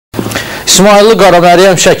İsmailli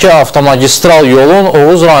Qaraməryəm Şəki avtomagistral yolun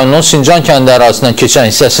Oguz rayonunun Sincan kəndi ərazisindən keçən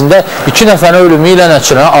hissəsində 2 nəfərin ölümü ilə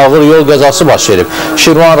nəticələnən ağır yol qəzası baş verib.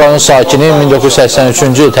 Şirvan rayon sakini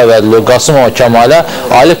 1983-cü il təvəllüdlü Qasımova Kəmalə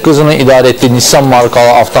Alif qızının idarə etdiyi Nissan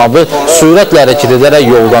markalı avtomobil sürətlə hərəkət edərək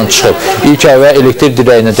yoldan çıxıb. İlk əvvəl elektrik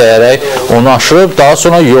dirəyinə dəyərək onu aşırıb, daha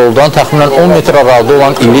sonra yoldan təxminən 10 metr aralıda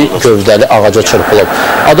olan iri gövdəli ağaca çırpılıb.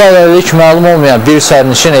 Adı hələlik məlum olmayan bir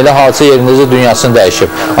sərnişin elə hadisə yerində dünyasını dəyişib.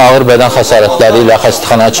 Ağır bədən xəsarətləri ilə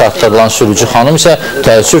xəstəxanaya çatdırılan sürücü xanım isə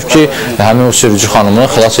təəssüf ki, həmin o sürücü xanımı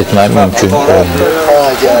xilas etmək mümkün olmuyor.